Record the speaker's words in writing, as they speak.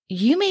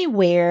you may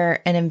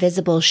wear an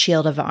invisible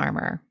shield of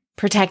armor,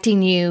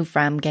 protecting you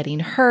from getting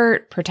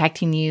hurt,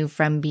 protecting you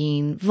from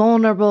being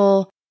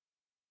vulnerable,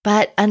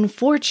 but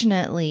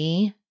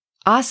unfortunately,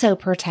 also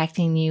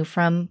protecting you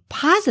from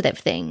positive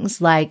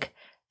things like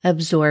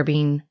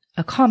absorbing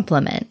a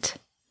compliment.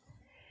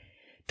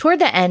 Toward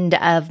the end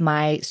of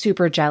my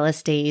super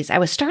jealous days, I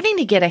was starting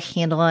to get a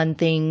handle on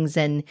things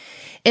and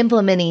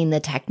implementing the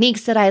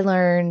techniques that I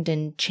learned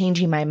and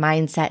changing my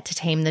mindset to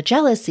tame the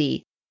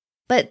jealousy.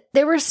 But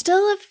there were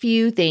still a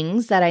few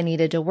things that I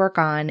needed to work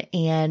on,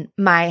 and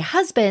my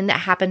husband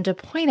happened to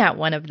point out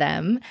one of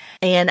them,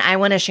 and I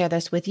want to share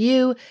this with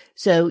you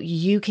so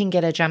you can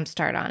get a jump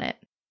start on it.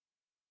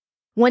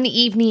 One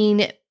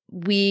evening,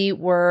 we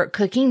were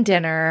cooking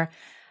dinner.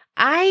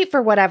 I,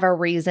 for whatever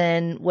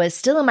reason, was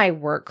still in my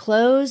work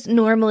clothes.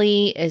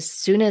 Normally, as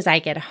soon as I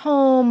get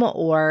home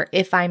or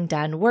if I'm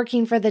done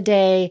working for the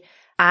day,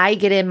 I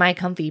get in my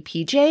comfy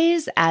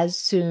PJs as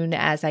soon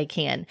as I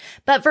can.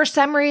 But for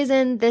some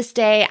reason, this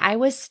day, I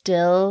was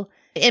still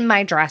in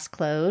my dress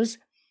clothes.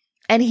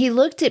 And he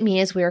looked at me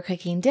as we were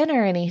cooking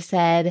dinner and he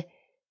said,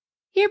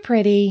 "You're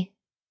pretty."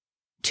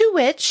 To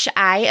which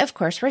I, of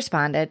course,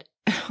 responded,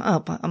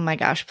 Oh my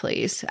gosh,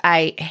 please.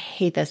 I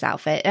hate this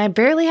outfit and I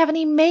barely have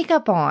any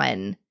makeup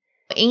on.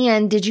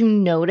 And did you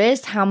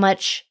notice how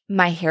much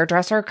my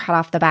hairdresser cut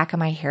off the back of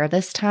my hair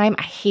this time?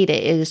 I hate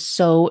it. It is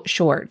so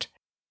short.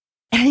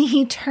 And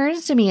he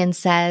turns to me and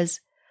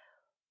says,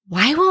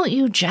 "Why won't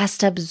you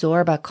just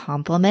absorb a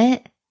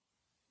compliment?"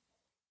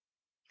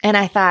 And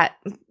I thought,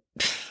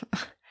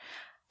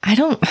 I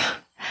don't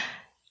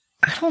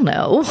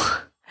know.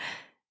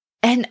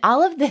 And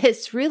all of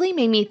this really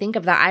made me think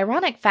of the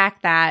ironic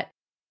fact that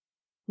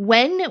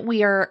when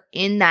we are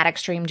in that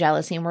extreme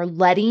jealousy and we're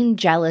letting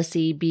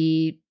jealousy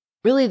be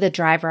really the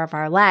driver of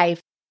our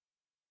life,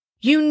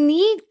 you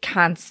need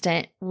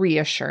constant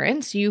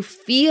reassurance. You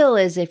feel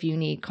as if you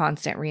need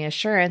constant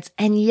reassurance.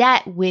 And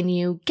yet when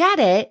you get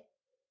it,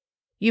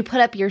 you put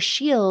up your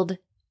shield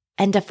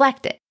and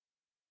deflect it.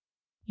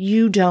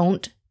 You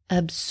don't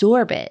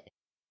absorb it.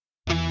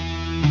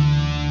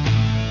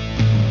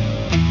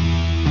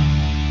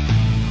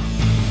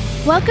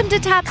 Welcome to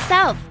Top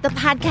Self, the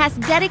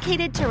podcast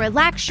dedicated to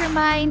relax your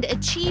mind,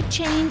 achieve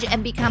change,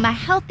 and become a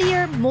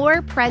healthier,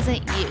 more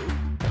present you.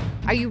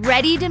 Are you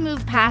ready to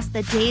move past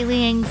the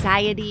daily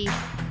anxiety,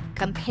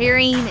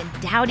 comparing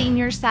and doubting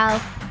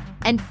yourself,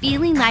 and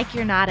feeling like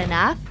you're not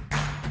enough?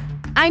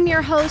 I'm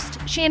your host,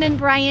 Shannon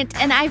Bryant,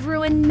 and I've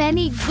ruined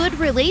many good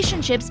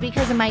relationships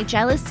because of my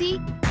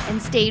jealousy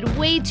and stayed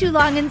way too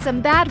long in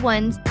some bad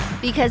ones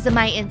because of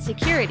my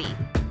insecurity.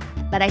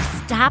 But I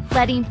stopped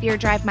letting fear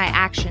drive my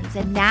actions,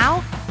 and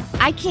now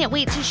I can't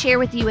wait to share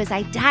with you as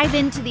I dive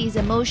into these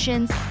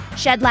emotions,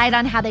 shed light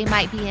on how they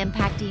might be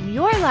impacting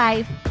your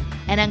life,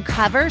 and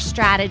uncover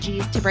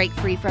strategies to break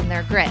free from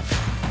their grip.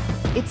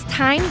 It's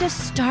time to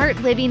start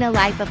living a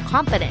life of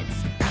confidence.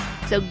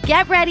 So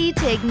get ready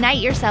to ignite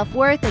your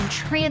self-worth and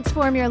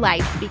transform your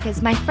life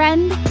because, my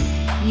friend,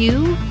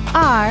 you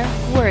are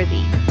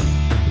worthy.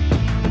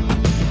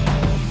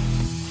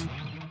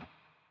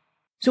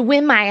 So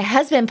when my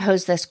husband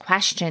posed this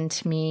question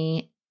to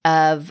me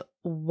of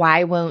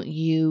why won't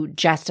you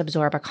just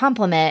absorb a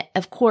compliment,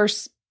 of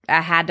course,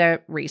 I had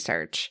to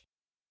research.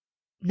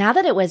 Now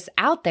that it was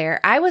out there,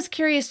 I was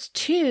curious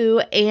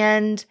too,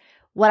 and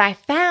what I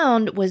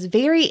found was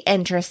very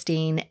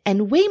interesting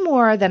and way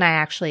more than I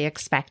actually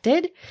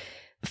expected.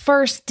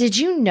 First, did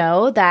you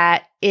know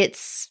that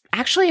it's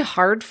actually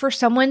hard for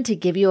someone to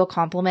give you a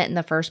compliment in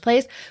the first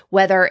place,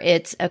 whether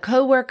it's a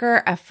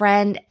coworker, a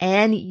friend,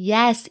 and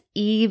yes,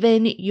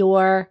 even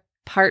your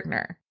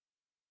partner?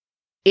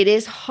 It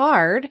is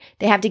hard.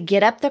 They have to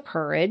get up the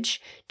courage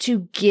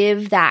to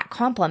give that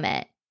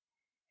compliment.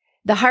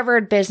 The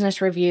Harvard Business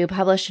Review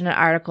published an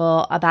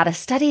article about a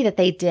study that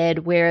they did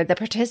where the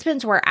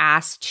participants were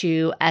asked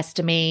to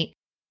estimate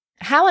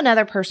how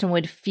another person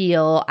would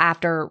feel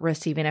after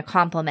receiving a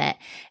compliment.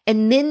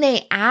 And then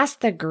they asked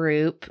the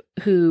group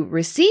who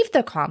received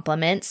the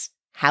compliments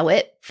how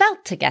it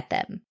felt to get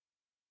them.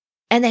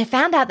 And they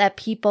found out that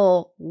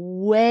people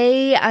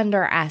way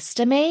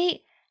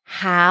underestimate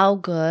how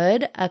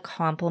good a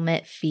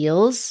compliment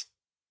feels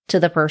to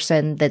the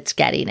person that's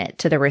getting it,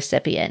 to the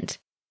recipient.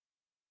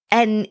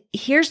 And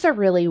here's the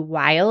really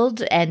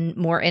wild and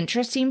more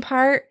interesting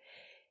part.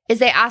 Is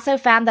they also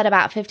found that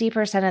about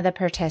 50% of the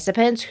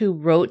participants who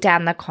wrote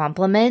down the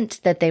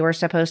compliment that they were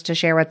supposed to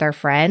share with their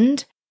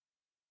friend,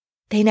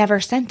 they never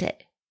sent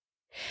it.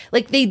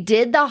 Like they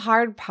did the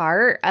hard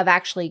part of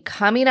actually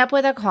coming up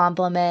with a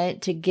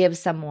compliment to give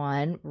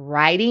someone,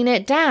 writing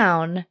it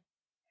down,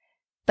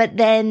 but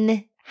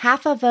then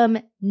half of them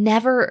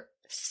never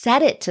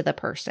said it to the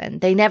person.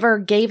 They never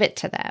gave it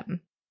to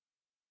them.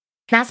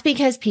 That's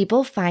because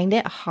people find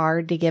it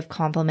hard to give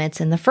compliments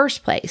in the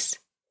first place.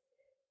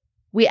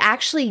 We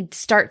actually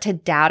start to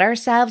doubt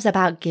ourselves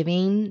about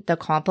giving the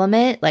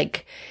compliment.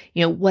 Like,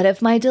 what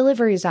if my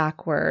delivery is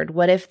awkward?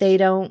 What if they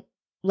don't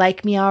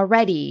like me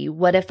already?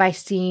 What if I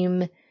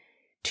seem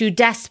too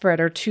desperate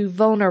or too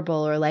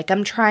vulnerable or like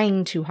I'm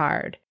trying too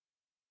hard?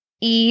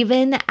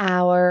 even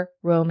our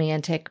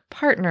romantic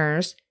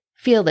partners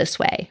feel this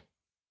way.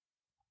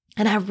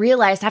 And I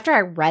realized after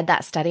I read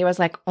that study, I was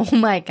like, oh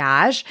my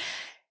gosh,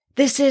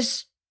 this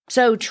is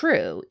so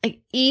true. Like,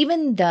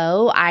 even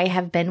though I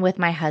have been with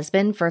my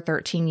husband for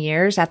 13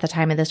 years at the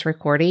time of this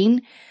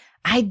recording,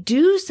 I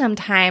do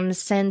sometimes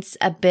sense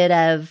a bit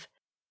of,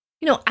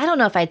 I don't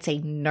know if I'd say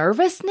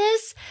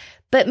nervousness,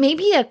 but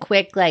maybe a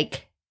quick,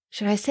 like,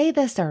 should I say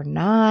this or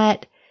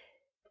not?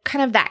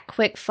 Kind of that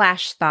quick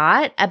flash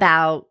thought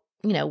about,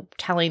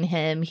 telling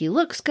him he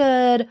looks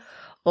good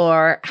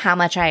or how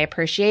much I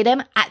appreciate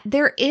him.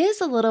 There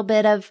is a little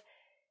bit of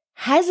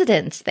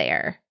hesitance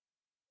there.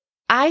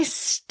 I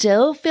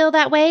still feel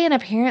that way. And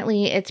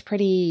apparently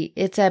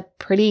it's a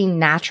pretty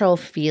natural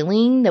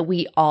feeling that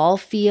we all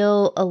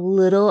feel a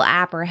little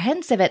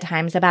apprehensive at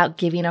times about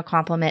giving a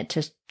compliment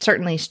to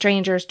certainly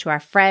strangers, to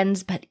our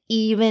friends, but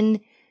even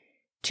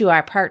to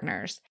our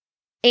partners.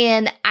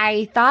 And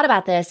I thought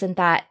about this and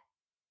thought,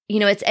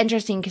 it's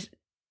interesting because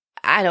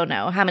I don't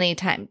know how many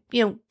times,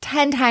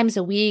 10 times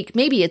a week,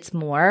 maybe it's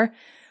more,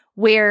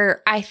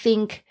 where I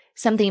think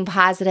something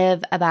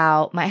positive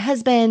about my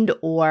husband,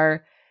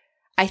 or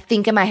I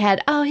think in my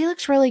head, oh, he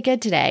looks really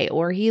good today,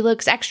 or he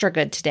looks extra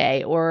good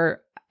today,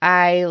 or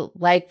I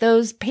like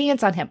those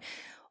pants on him,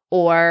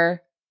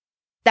 or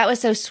that was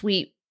so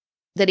sweet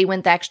that he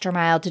went the extra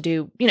mile to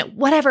do,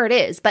 whatever it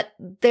is. But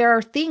there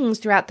are things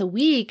throughout the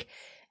week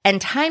and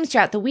times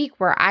throughout the week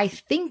where I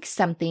think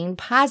something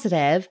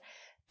positive,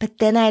 but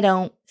then I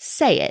don't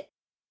say it.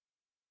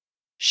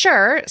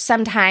 Sure,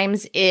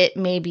 sometimes it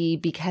may be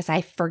because I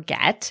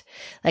forget,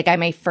 like I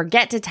may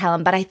forget to tell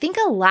him, but I think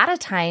a lot of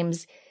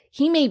times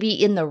he may be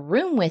in the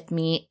room with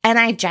me and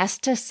I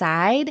just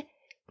decide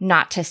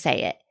not to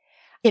say it.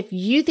 If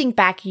you think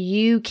back,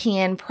 you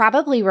can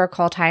probably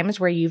recall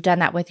times where you've done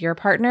that with your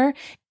partner.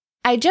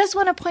 I just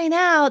want to point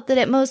out that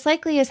it most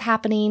likely is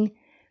happening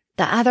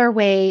the other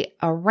way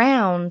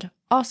around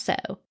also.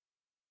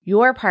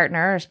 Your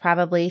partner is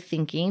probably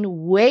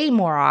thinking way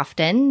more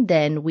often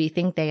than we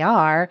think they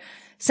are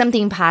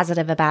something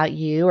positive about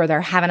you, or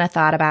they're having a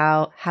thought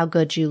about how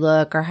good you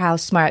look or how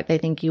smart they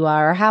think you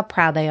are or how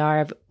proud they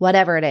are of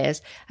whatever it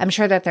is. I'm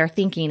sure that they're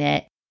thinking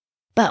it.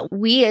 But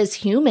we as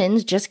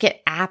humans just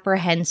get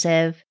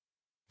apprehensive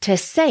to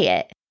say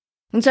it.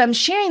 And so I'm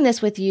sharing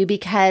this with you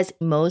because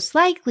most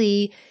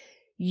likely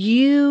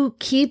you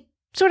keep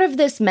sort of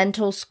this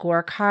mental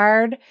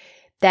scorecard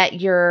that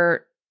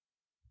you're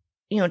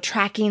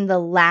tracking the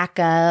lack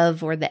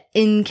of or the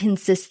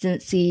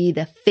inconsistency,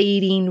 the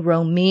fading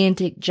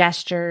romantic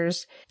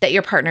gestures that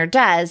your partner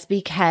does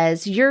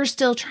because you're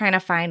still trying to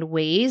find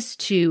ways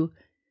to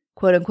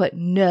quote unquote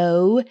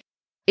know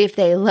if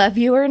they love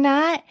you or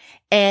not.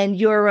 And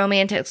your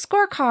romantic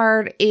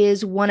scorecard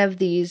is one of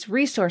these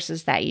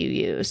resources that you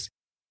use.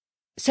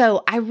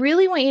 So I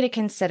really want you to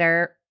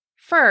consider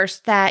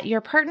first that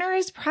your partner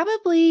is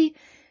probably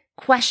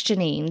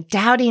questioning,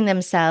 doubting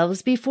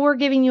themselves before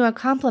giving you a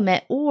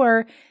compliment,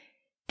 or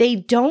they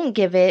don't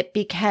give it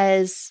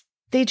because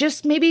they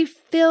just maybe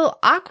feel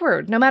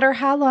awkward no matter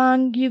how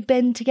long you've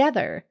been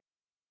together.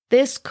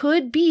 This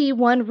could be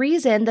one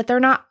reason that they're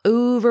not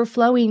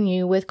overflowing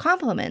you with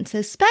compliments,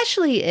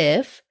 especially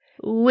if,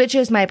 which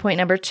is my point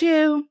number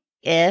 2,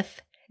 if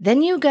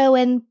then you go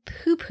and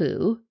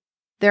poo-poo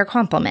their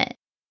compliment.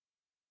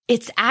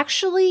 It's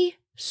actually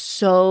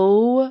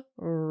so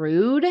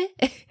rude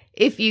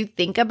if you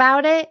think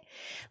about it.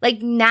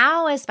 Like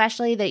now,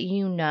 especially that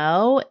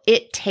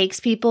it takes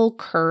people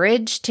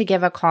courage to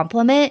give a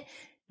compliment,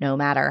 no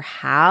matter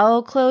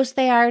how close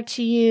they are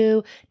to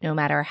you, no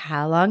matter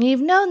how long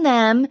you've known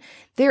them.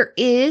 There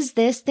is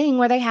this thing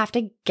where they have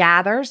to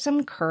gather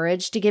some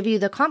courage to give you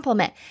the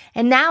compliment.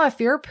 And now if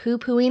you're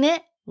poo-pooing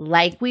it,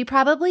 like we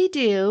probably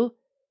do,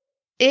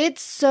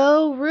 it's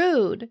so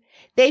rude.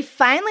 They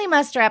finally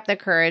muster up the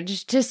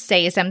courage to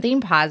say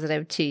something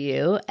positive to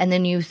you, and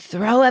then you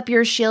throw up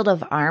your shield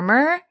of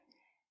armor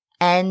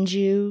and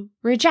you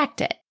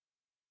reject it.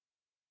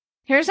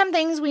 Here's some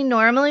things we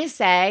normally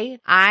say.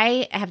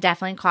 I have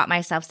definitely caught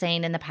myself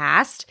saying in the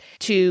past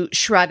to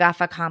shrug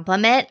off a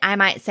compliment. I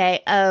might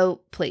say,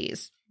 oh,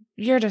 please,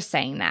 you're just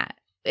saying that.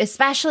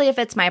 Especially if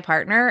it's my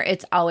partner,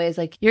 it's always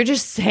like, you're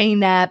just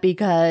saying that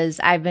because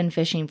I've been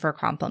fishing for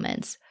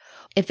compliments.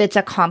 If it's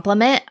a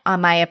compliment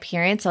on my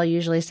appearance, I'll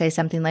usually say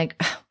something like,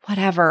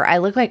 whatever, I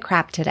look like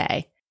crap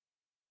today.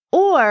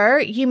 Or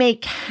you may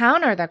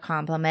counter the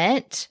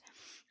compliment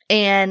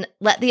and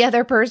let the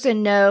other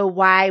person know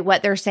why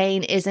what they're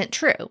saying isn't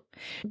true.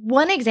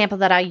 One example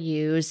that I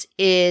use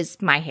is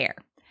my hair.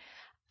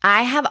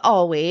 I have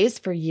always,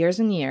 for years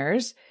and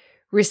years,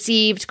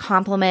 received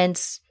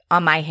compliments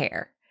on my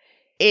hair.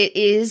 It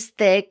is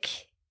thick,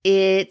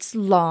 it's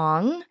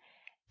long,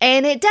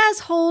 and it does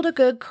hold a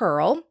good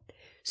curl.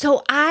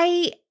 So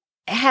I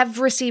have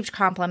received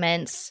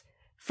compliments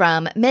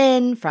from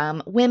men,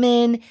 from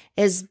women,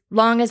 as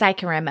long as I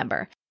can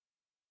remember.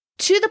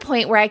 To the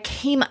point where I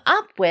came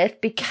up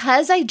with,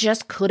 because I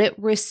just couldn't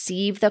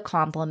receive the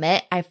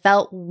compliment, I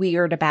felt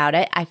weird about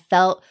it. I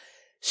felt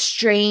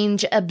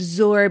strange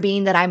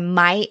absorbing that I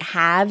might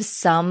have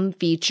some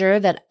feature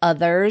that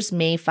others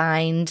may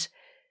find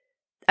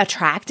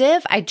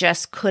attractive. I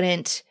just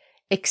couldn't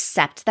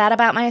accept that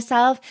about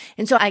myself.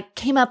 And so I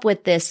came up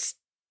with this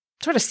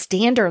sort of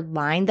standard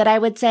line that I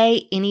would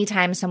say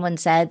anytime someone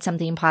said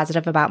something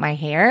positive about my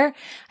hair.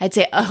 I'd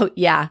say, "Oh,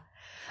 yeah,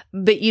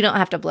 but you don't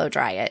have to blow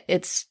dry it.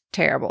 It's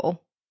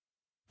terrible."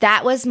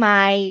 That was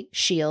my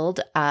shield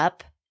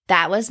up.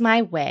 That was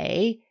my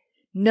way.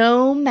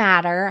 No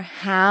matter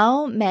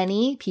how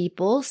many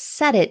people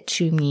said it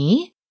to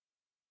me,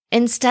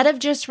 instead of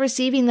just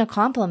receiving the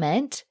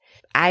compliment,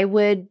 I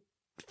would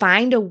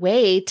find a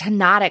way to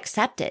not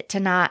accept it, to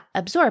not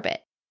absorb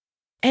it.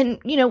 And,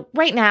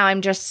 right now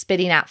I'm just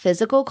spitting out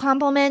physical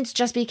compliments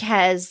just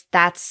because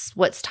that's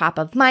what's top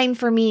of mind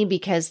for me,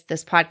 because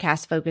this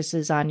podcast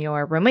focuses on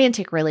your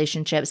romantic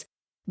relationships.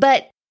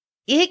 But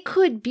it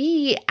could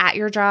be at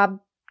your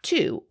job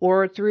too,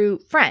 or through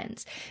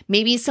friends.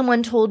 Maybe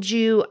someone told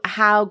you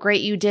how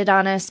great you did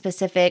on a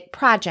specific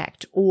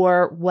project,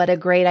 or what a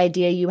great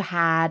idea you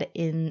had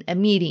in a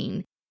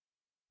meeting.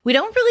 We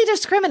don't really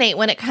discriminate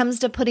when it comes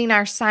to putting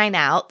our sign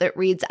out that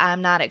reads,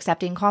 "I'm not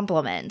accepting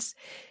compliments."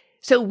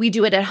 So we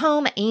do it at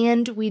home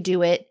and we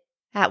do it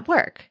at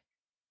work.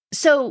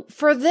 So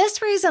for this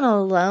reason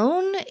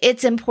alone,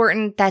 it's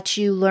important that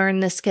you learn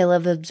the skill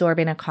of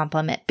absorbing a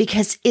compliment,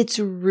 because it's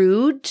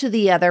rude to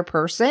the other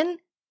person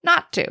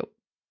not to.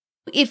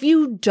 If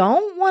you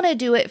don't want to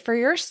do it for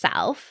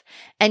yourself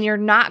and you're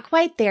not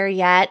quite there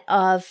yet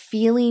of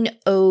feeling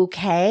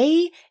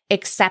okay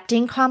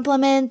accepting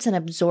compliments and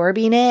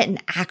absorbing it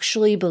and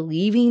actually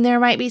believing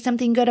there might be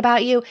something good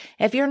about you,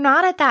 if you're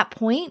not at that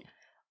point,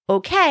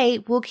 okay,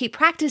 we'll keep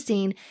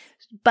practicing.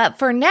 But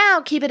for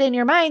now, keep it in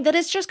your mind that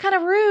it's just kind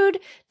of rude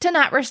to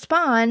not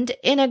respond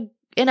in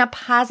a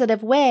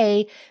positive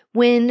way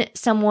when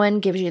someone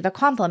gives you the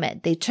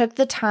compliment. They took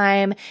the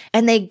time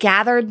and they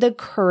gathered the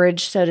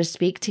courage, so to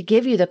speak, to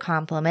give you the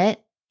compliment.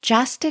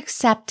 Just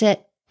accept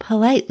it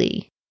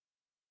politely.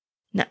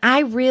 Now, I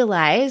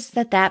realize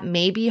that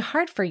may be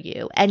hard for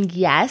you. And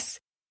yes,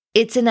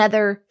 it's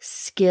another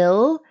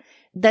skill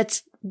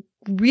that's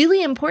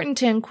really important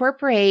to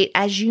incorporate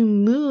as you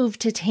move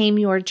to tame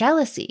your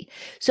jealousy.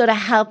 So to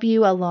help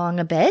you along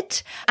a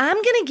bit, I'm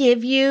going to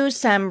give you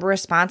some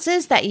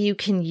responses that you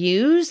can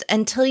use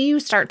until you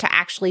start to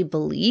actually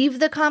believe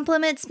the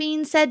compliments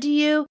being said to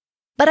you.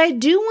 But I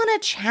do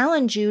want to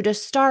challenge you to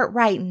start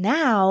right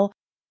now,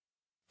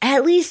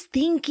 at least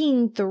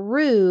thinking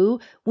through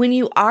when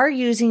you are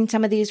using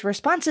some of these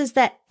responses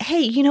that, hey,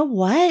 you know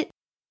what?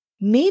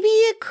 Maybe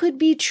it could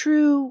be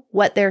true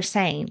what they're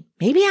saying.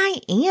 Maybe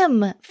I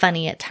am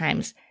funny at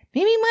times.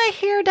 Maybe my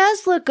hair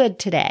does look good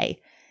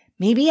today.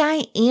 Maybe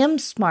I am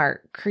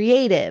smart,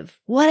 creative,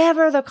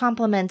 whatever the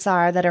compliments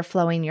are that are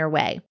flowing your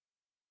way.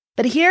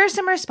 But here are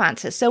some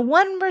responses. So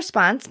one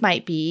response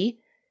might be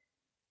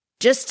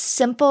just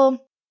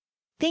simple,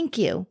 "Thank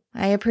you.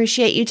 I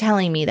appreciate you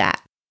telling me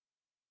that."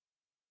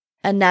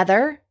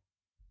 Another,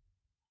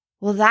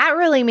 "Well, that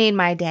really made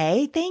my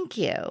day. Thank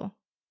you.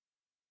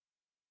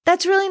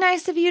 That's really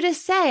nice of you to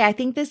say. I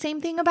think the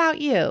same thing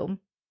about you."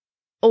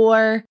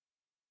 Or,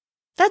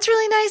 "That's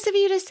really nice of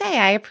you to say.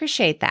 I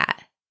appreciate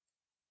that.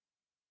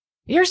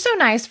 You're so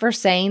nice for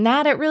saying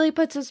that. It really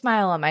puts a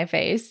smile on my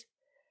face."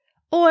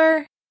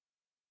 Or,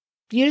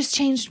 "You just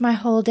changed my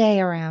whole day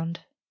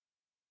around.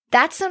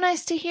 That's so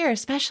nice to hear,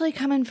 especially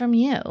coming from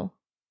you."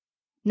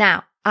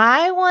 Now,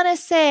 I want to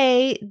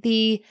say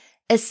the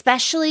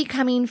especially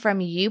coming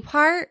from you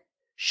part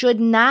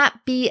should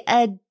not be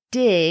a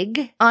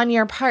dig on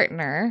your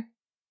partner.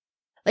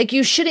 Like,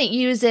 you shouldn't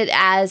use it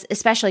as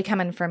especially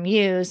coming from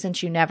you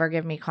since you never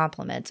give me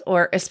compliments,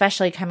 or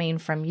especially coming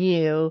from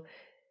you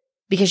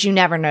because you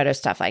never notice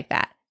stuff like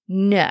that.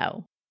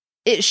 No,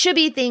 it should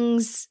be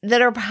things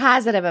that are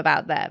positive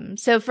about them.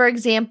 So for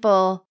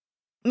example,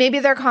 maybe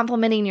they're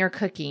complimenting your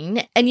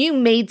cooking and you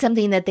made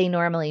something that they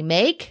normally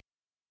make.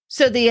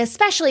 So the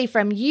especially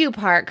from you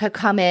part could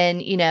come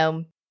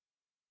in,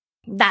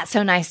 "That's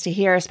so nice to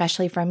hear,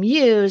 especially from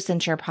you,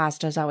 since your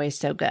pasta is always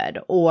so good."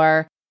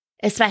 Or,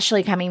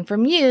 "Especially coming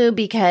from you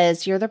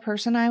because you're the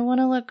person I want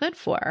to look good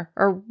for,"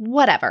 or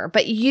whatever.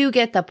 But you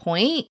get the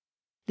point.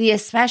 The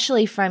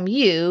especially from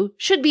you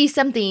should be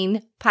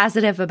something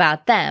positive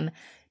about them,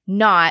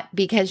 not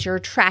because you're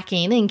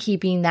tracking and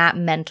keeping that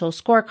mental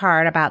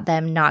scorecard about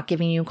them not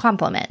giving you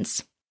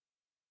compliments.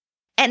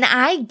 And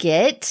I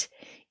get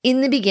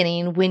in the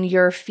beginning, when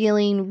you're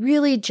feeling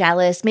really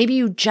jealous, maybe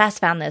you just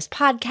found this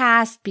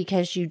podcast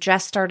because you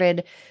just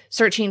started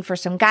searching for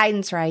some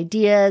guidance or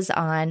ideas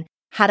on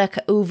how to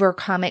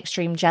overcome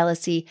extreme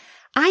jealousy.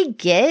 I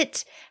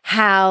get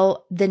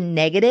how the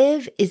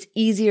negative is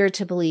easier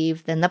to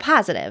believe than the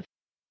positive.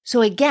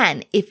 So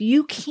again, if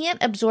you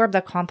can't absorb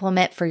the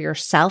compliment for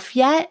yourself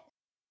yet,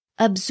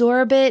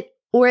 absorb it,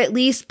 or at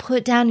least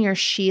put down your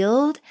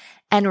shield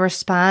and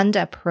respond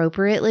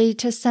appropriately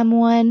to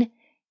someone.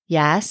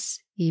 Yes,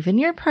 even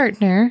your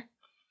partner,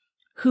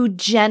 who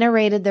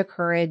generated the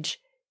courage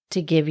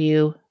to give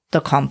you the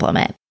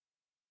compliment.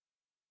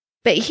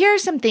 But here are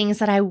some things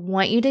that I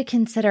want you to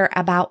consider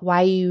about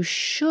why you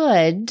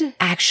should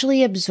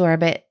actually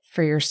absorb it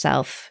for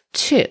yourself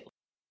too.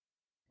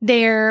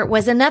 There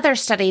was another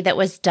study that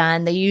was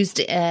done. They used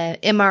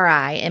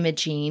MRI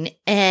imaging,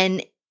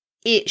 and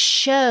it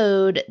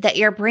showed that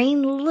your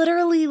brain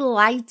literally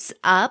lights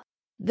up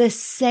the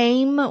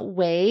same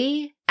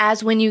way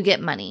as when you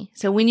get money.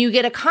 So when you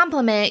get a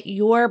compliment,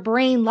 your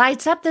brain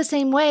lights up the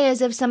same way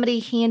as if somebody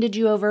handed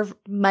you over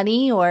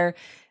money or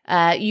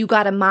you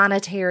got a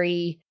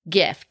monetary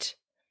gift.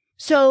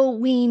 So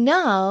we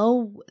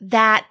know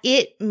that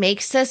it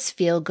makes us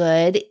feel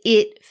good.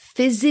 It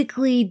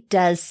physically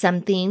does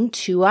something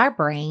to our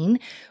brain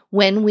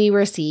when we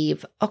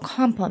receive a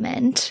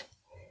compliment.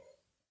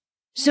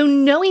 So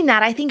knowing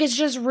that, I think it's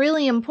just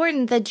really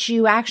important that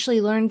you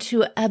actually learn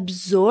to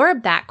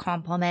absorb that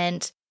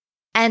compliment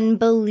and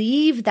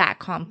believe that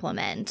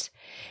compliment,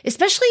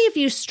 especially if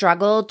you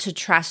struggle to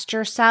trust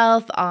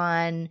yourself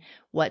on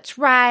what's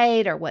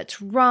right or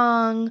what's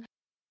wrong.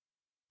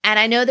 And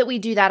I know that we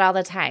do that all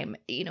the time.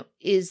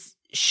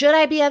 Should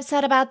I be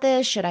upset about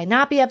this? Should I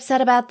not be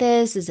upset about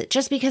this? Is it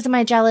just because of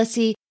my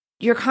jealousy?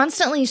 You're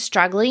constantly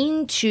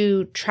struggling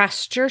to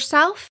trust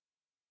yourself.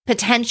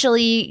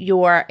 Potentially,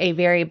 you're a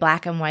very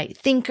black and white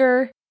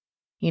thinker.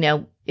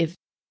 If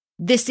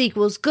this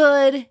equals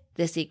good,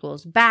 this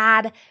equals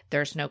bad,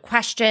 there's no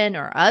question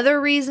or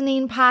other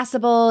reasoning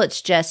possible.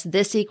 It's just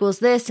this equals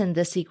this and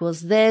this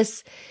equals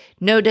this.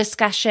 No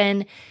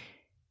discussion.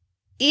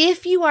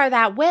 If you are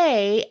that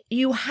way,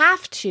 you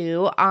have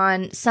to,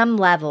 on some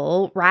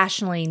level,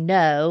 rationally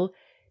know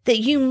that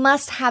you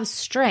must have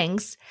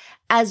strengths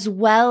as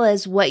well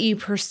as what you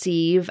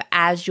perceive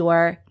as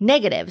your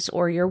negatives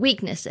or your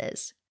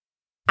weaknesses.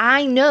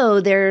 I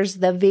know there's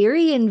the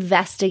very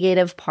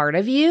investigative part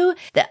of you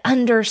that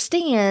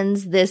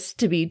understands this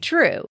to be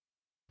true.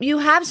 You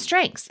have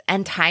strengths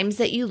and times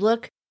that you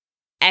look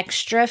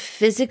extra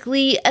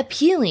physically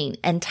appealing,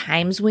 and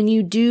times when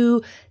you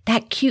do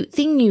that cute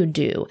thing you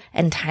do,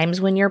 and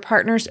times when your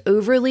partner's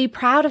overly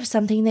proud of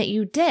something that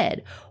you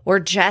did, or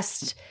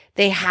just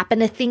they happen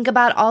to think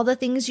about all the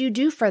things you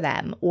do for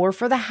them or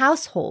for the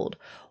household,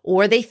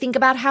 or they think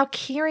about how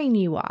caring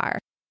you are,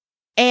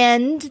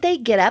 and they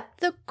get up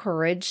the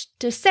courage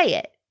to say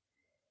it.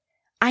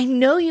 I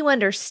know you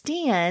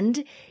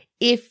understand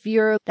if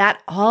you're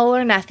that all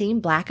or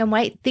nothing black and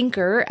white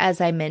thinker, as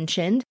I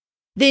mentioned,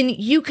 then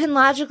you can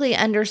logically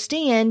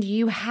understand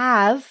you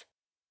have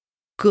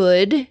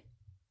good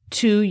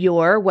to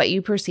your what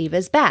you perceive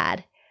as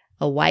bad,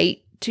 a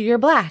white to your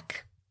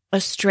black,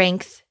 a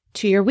strength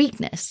to your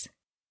weakness.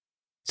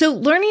 So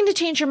learning to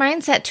change your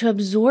mindset to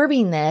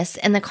absorbing this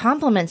and the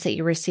compliments that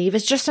you receive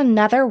is just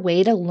another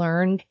way to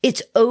learn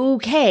it's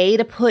okay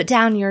to put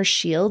down your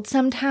shield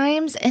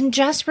sometimes and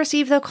just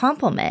receive the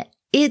compliment.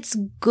 It's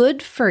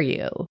good for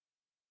you.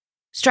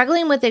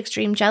 Struggling with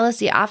extreme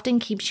jealousy often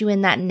keeps you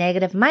in that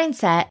negative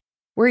mindset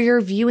where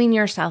you're viewing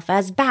yourself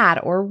as bad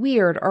or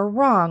weird or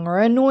wrong or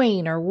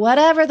annoying or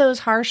whatever those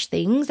harsh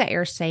things that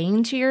you're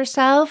saying to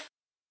yourself.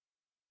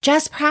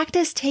 Just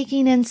practice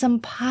taking in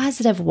some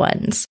positive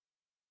ones.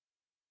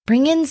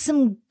 Bring in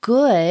some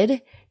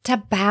good to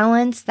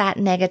balance that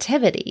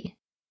negativity.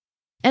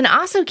 And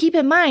also keep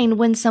in mind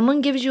when someone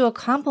gives you a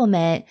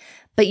compliment,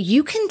 but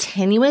you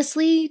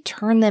continuously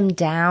turn them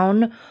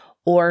down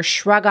or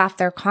shrug off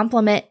their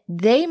compliment,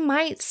 they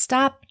might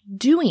stop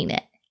doing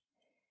it.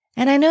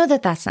 And I know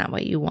that that's not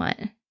what you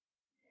want.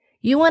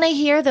 You want to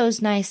hear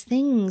those nice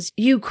things.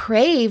 You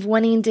crave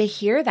wanting to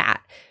hear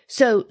that.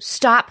 So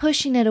stop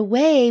pushing it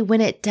away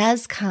when it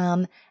does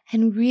come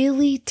and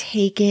really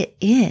take it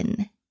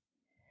in.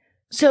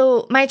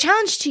 So my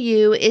challenge to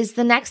you is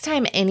the next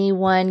time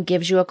anyone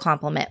gives you a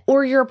compliment,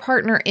 or your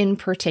partner in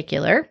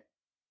particular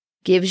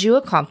gives you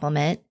a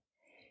compliment,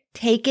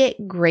 take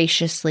it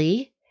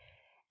graciously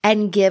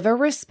and give a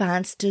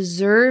response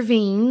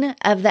deserving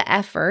of the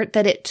effort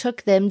that it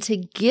took them to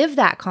give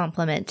that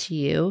compliment to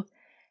you,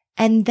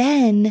 and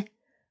then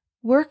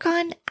work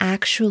on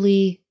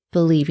actually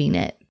believing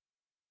it.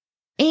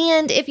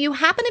 And if you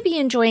happen to be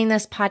enjoying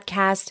this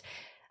podcast,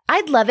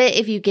 I'd love it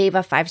if you gave a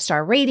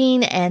 5-star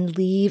rating and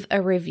leave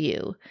a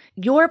review.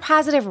 Your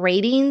positive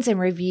ratings and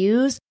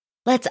reviews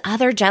lets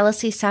other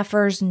jealousy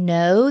sufferers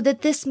know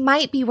that this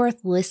might be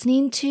worth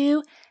listening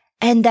to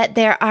and that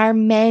there are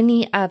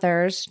many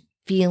others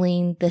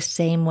feeling the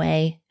same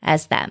way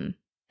as them.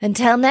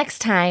 Until next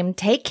time,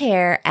 take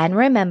care and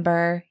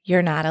remember,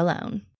 you're not alone.